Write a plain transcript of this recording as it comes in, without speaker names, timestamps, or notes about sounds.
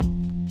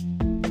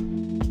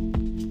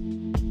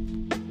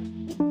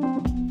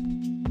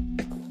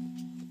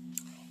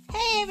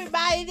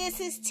this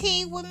is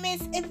T with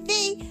Miss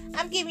V.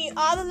 I'm giving you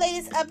all the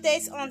latest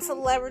updates on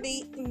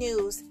celebrity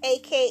news,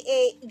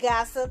 aka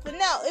gossip. But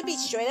no, it be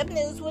straight up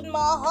news with my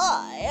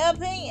high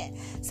opinion.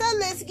 So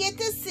let's get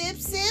the sip.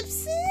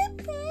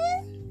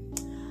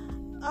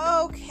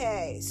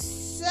 Okay,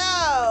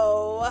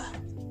 so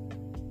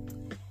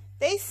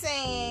they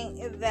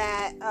saying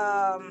that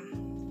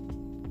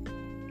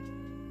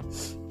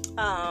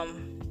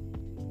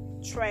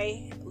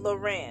Trey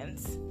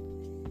Lorenz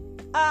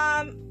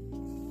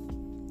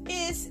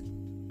is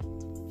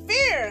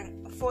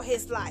fearing for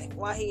his life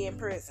while he in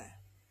prison.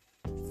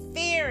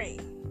 Fearing.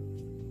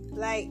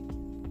 Like,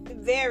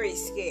 very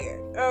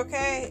scared.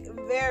 Okay?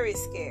 Very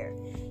scared.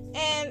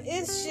 And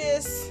it's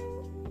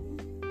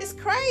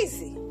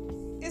crazy.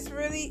 It's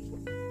really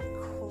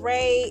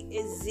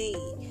crazy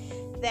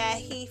that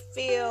he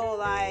feel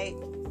like,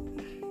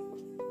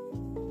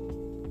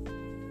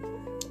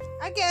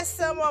 I guess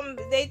some of them,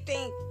 they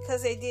think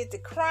because they did the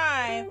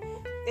crime,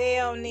 they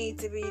don't need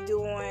to be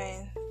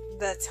doing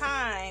the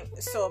time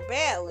so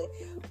badly.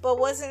 But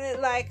wasn't it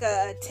like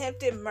a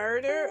attempted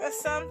murder or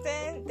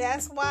something?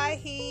 That's why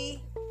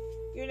he,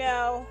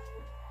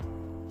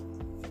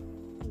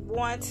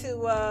 want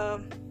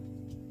to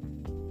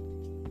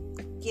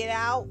get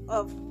out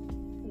of.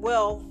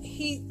 Well,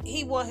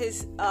 he want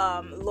his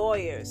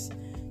lawyers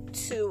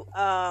to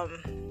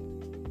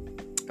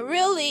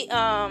really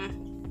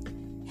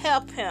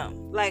help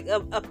him, like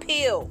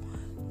appeal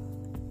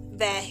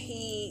that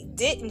he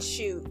didn't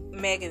shoot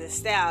Megan Thee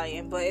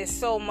Stallion, but it's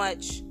so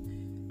much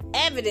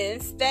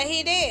evidence that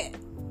he did.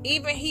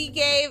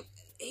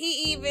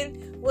 He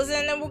even was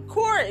in the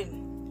recording.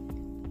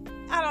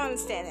 I don't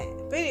understand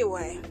that. But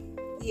anyway,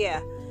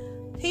 yeah,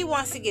 he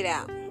wants to get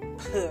out.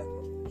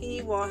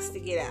 He wants to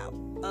get out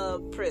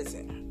of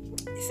prison.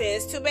 He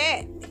says it's too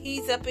bad.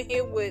 He's up in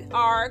here with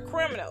hard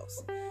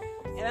criminals.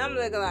 And I'm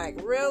looking like,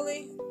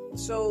 really?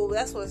 So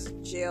that's what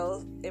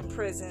jail and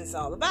prison is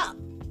all about.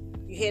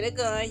 You hit a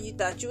gun, you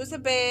thought you was a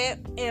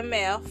bad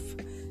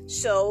MF,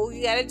 so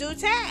you gotta do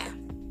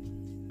time.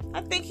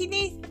 I think he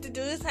needs to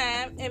do the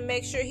time and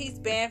make sure he's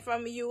banned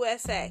from the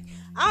USA.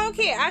 I don't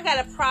care. I got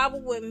a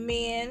problem with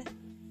men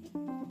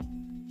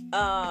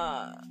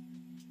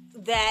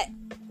that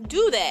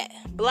do that,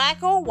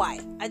 black or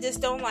white. I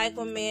just don't like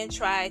when men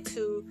try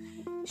to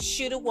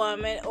shoot a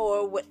woman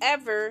or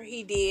whatever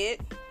he did.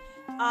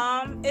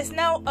 It's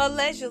no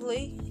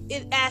allegedly.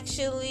 It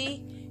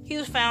actually, he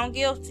was found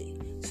guilty.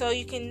 So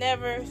you can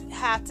never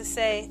have to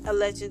say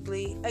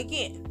allegedly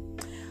again.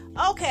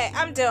 Okay,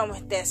 I'm done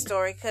with that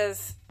story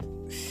because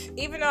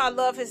even though I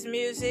love his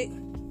music,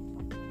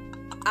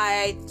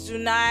 I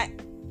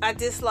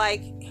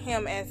dislike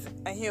him as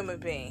a human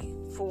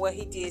being for what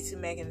he did to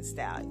Megan Thee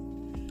Stallion.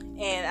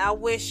 And I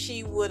wish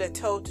she would have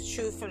told the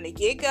truth from the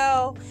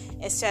get-go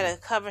instead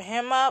of covering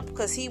him up,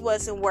 because he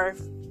wasn't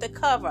worth the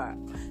cover.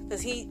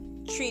 Because he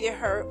treated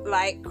her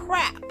like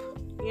crap,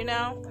 and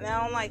I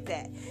don't like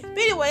that. But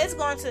anyway, let's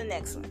go on to the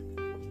next one.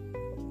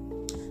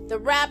 The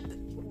rap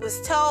was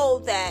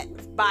told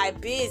that by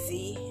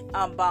Busy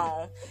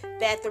Bone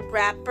that the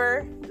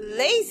rapper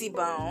Krayzie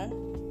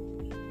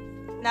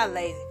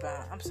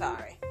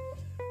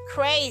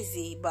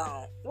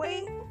Bone.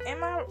 Wait,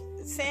 am I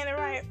saying it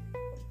right?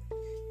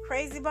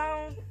 Krayzie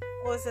Bone?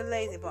 Or is it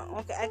Lazy Bone?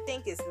 Okay, I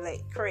think it's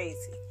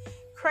Crazy.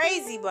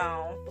 Krayzie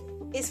Bone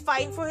is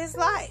fighting for his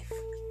life.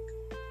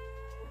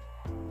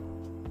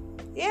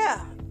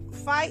 Yeah,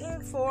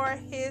 fighting for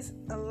his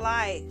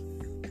life.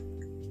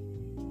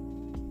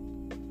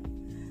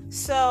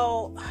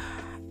 So,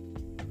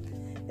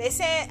 they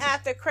said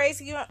after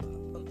Krayzie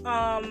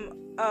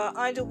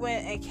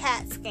underwent a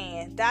CAT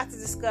scan,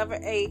 doctors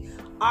discovered a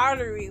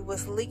artery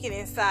was leaking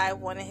inside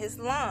one of his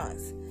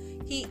lungs.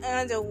 He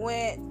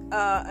underwent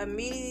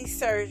immediate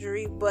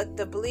surgery, but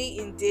the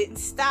bleeding didn't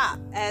stop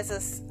as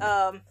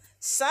of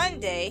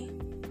Sunday,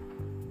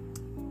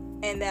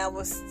 and that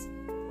was,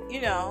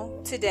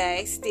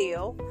 today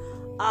still.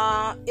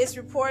 It's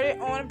reported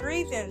on a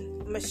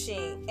breathing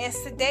machine and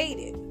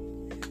sedated.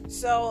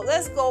 So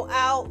let's go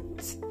out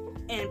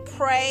and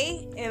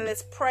pray, and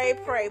let's pray,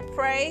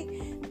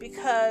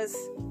 because,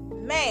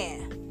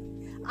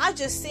 man, I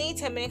just seen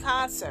him in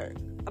concert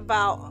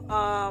about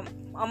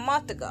a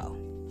month ago.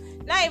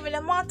 Not even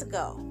a month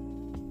ago.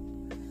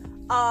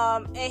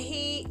 And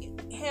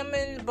him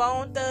and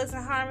Bone Thugs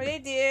and Harmony, they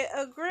did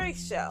a great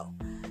show.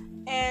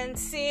 And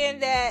seeing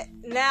that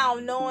now,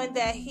 knowing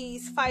that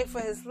he's fighting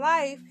for his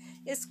life,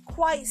 is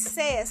quite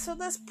sad. So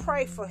let's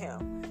pray for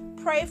him.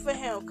 Pray for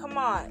him. Come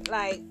on.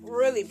 Like,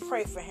 really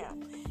pray for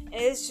him. And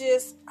it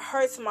just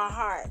hurts my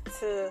heart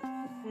to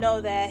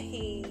know that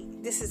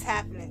this is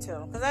happening to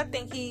him. Because I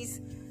think he's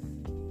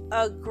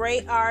a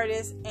great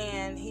artist,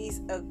 and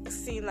he's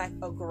seemed like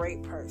a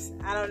great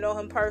person. I don't know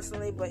him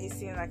personally, but he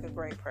seemed like a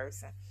great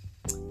person.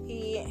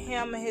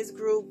 Him and his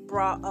group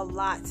brought a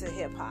lot to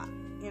hip hop,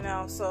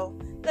 so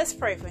let's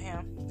pray for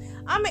him.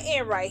 I'm gonna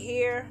end right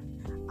here.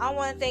 I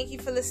want to thank you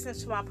for listening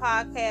to my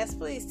podcast.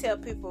 Please tell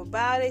people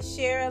about it,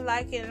 share it,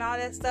 like it, and all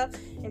that stuff.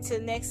 Until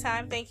next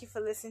time, thank you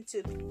for listening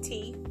to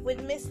Tea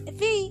with Miss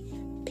V.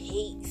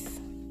 Peace.